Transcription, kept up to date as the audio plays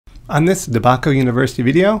On this DeBacco University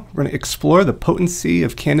video, we're going to explore the potency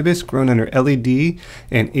of cannabis grown under LED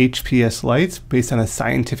and HPS lights based on a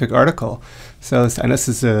scientific article. So I know this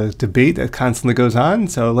is a debate that constantly goes on,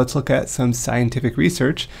 so let's look at some scientific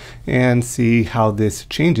research and see how this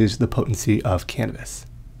changes the potency of cannabis.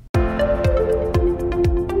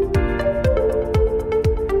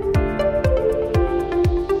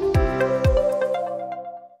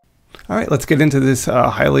 All right, let's get into this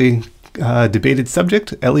highly debated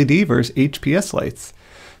subject, LED versus HPS lights.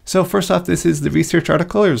 So first off, this is the research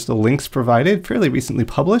article. There's the links provided, fairly recently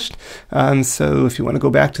published. So if you want to go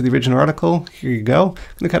back to the original article, here you go. I'm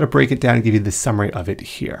going to kind of break it down and give you the summary of it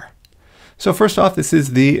here. So first off, this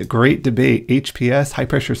is the great debate, HPS, high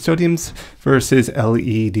pressure sodiums versus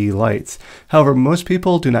LED lights. However, most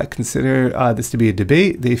people do not consider this to be a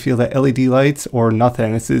debate. They feel that LED lights or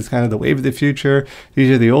nothing. This is kind of the wave of the future. These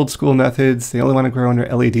are the old school methods. They only want to grow under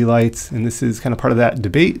LED lights. And this is kind of part of that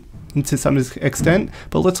debate to some extent.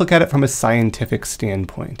 But let's look at it from a scientific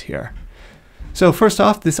standpoint here. So first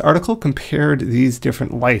off, this article compared these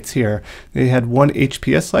different lights here. They had one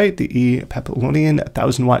HPS light, the ePapillion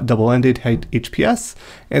 1000 watt double ended HPS,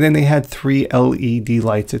 and then they had 3 LED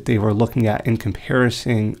lights that they were looking at in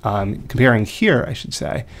comparison, comparing here, I should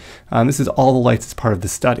say. This is all the lights as part of the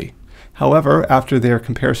study. However, after their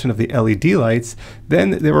comparison of the LED lights,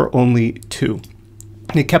 then there were only 2.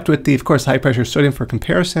 They kept with the, of course, high pressure sodium for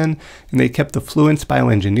comparison, and they kept the Fluence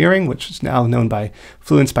Bioengineering, which is now known by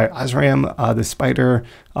Fluence by Osram, the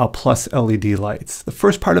SPYDRxPLUS LED lights. The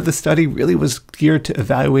first part of the study really was geared to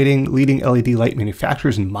evaluating leading LED light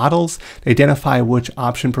manufacturers and models to identify which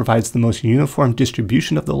option provides the most uniform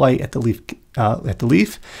distribution of the light at the leaf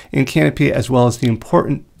and canopy, as well as the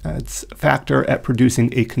important factor at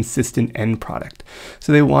producing a consistent end product.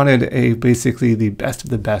 So they wanted basically the best of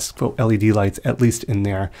the best LED lights, at least in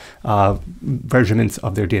their regiments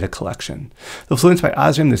of their data collection. The Fluence by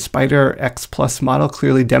Osram, the SPYDRxPLUS model,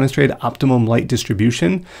 clearly demonstrated optimum light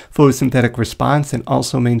distribution, photosynthetic response, and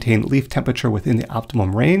also maintained leaf temperature within the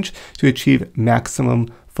optimum range to achieve maximum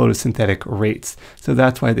photosynthetic rates. So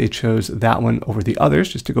that's why they chose that one over the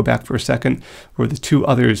others. Just to go back for a second, were the 2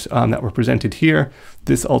 others that were presented here.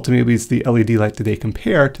 This ultimately is the LED light that they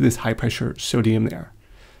compare to this high pressure sodium there.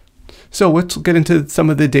 So let's get into some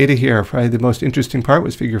of the data here. Probably the most interesting part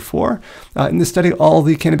was figure 4. In the study, all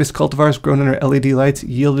the cannabis cultivars grown under LED lights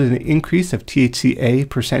yielded an increase of THCA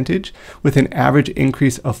percentage with an average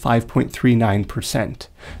increase of 5.39%.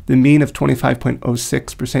 The mean of 25.06%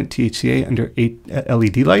 THCA under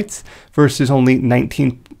LED lights versus only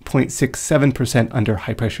 19.67% under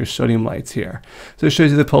high pressure sodium lights here. So it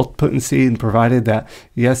shows you the potency, and provided that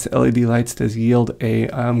yes, LED lights does yield a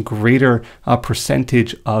greater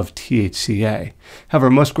percentage of THCA.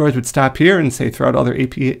 However, most growers would stop here and say throw out other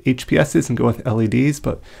HPSs and go with LEDs,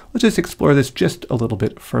 but let's just explore this just a little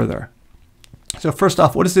bit further. So first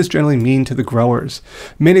off, what does this generally mean to the growers?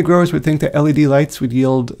 Many growers would think that LED lights would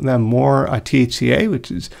yield them more THCA, which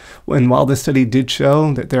is when, while this study did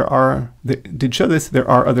show that there are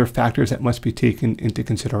other factors that must be taken into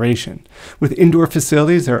consideration. With indoor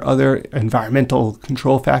facilities, there are other environmental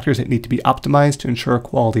control factors that need to be optimized to ensure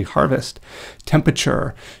quality harvest.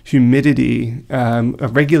 Temperature, humidity,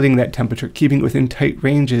 regulating that temperature, keeping it within tight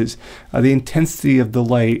ranges, the intensity of the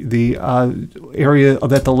light, the area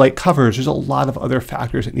that the light covers. There's a lot of other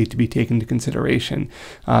factors that need to be taken into consideration.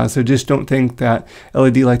 So just don't think that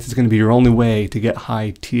LED lights is going to be your only way to get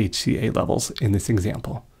high THCA levels in this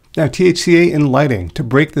example. Now, THCA in lighting. To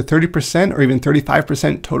break the 30% or even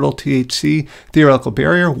 35% total THC theoretical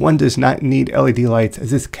barrier, one does not need LED lights,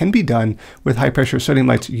 as this can be done with high pressure sodium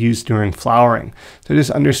lights used during flowering. So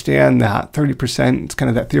just understand that 30% is kind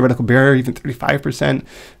of that theoretical barrier, even 35%. I've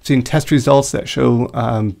seen test results that show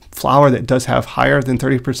flower that does have higher than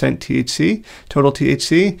 30% THC, total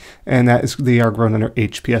THC, and that is they are grown under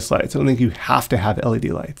HPS lights. I don't think you have to have LED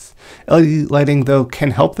lights. LED lighting, though,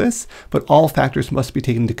 can help this, but all factors must be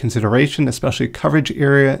taken into consideration, especially coverage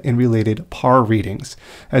area and related PAR readings,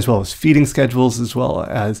 as well as feeding schedules, as well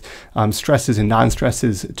as stresses and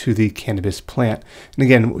non-stresses to the cannabis plant. And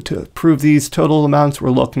again, to prove these total amounts, we're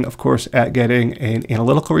looking, of course, at getting an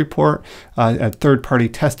analytical report, a third-party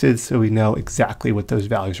tested, so we know exactly what those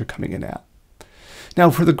values are coming in at. Now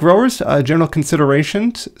for the growers, general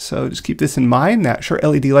considerations, so just keep this in mind that sure,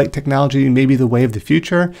 LED light technology may be the way of the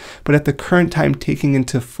future, but at the current time, taking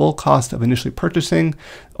into full cost of initially purchasing,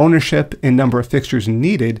 ownership, and number of fixtures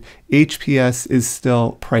needed, HPS is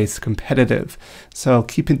still price competitive. So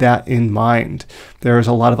keeping that in mind, there's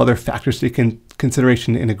a lot of other factors to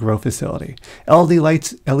consideration in a grow facility. LED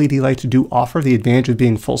lights do offer the advantage of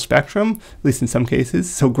being full spectrum, at least in some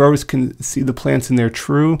cases, so growers can see the plants in their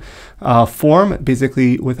true form,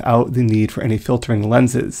 basically without the need for any filtering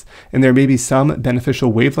lenses. And there may be some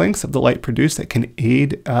beneficial wavelengths of the light produced that can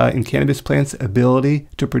aid in cannabis plants' ability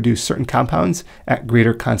to produce certain compounds at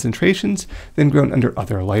greater concentrations than grown under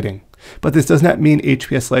other lighting. But this does not mean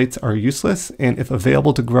HPS lights are useless, and if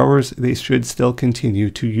available to growers, they should still continue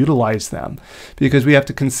to utilize them. Because we have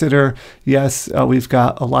to consider, yes, we've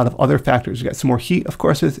got a lot of other factors. We've got some more heat, of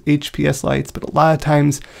course, with HPS lights, but a lot of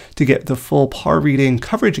times to get the full par reading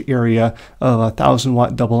coverage area of a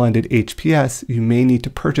 1000-watt double-ended HPS, you may need to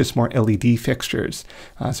purchase more LED fixtures.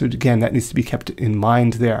 So again, that needs to be kept in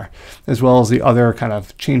mind there, as well as the other kind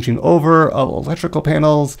of changing over of electrical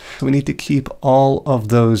panels. So we need to keep all of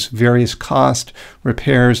those various cost,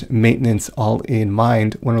 repairs, maintenance all in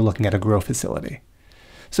mind when we're looking at a grow facility.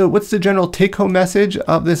 So what's the general take-home message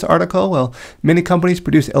of this article? Well, many companies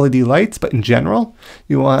produce LED lights, but in general,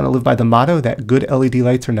 you want to live by the motto that good LED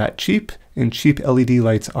lights are not cheap, and cheap LED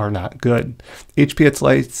lights are not good. HPS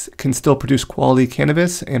lights can still produce quality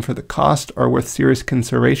cannabis, and for the cost are worth serious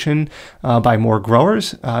consideration by more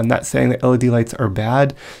growers. I'm not saying that LED lights are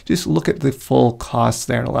bad, just look at the full costs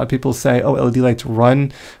there. And a lot of people say, oh, LED lights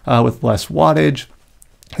run with less wattage,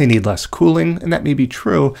 they need less cooling, and that may be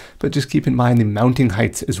true, but just keep in mind the mounting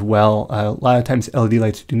heights as well. A lot of times LED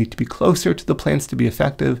lights do need to be closer to the plants to be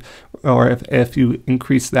effective, or if you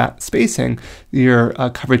increase that spacing, your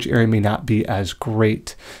coverage area may not be as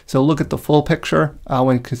great. So look at the full picture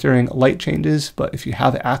when considering light changes, but if you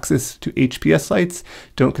have access to HPS lights,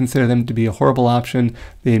 don't consider them to be a horrible option.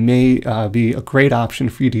 They may be a great option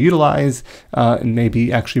for you to utilize and may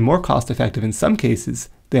be actually more cost effective in some cases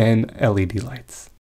than LED lights.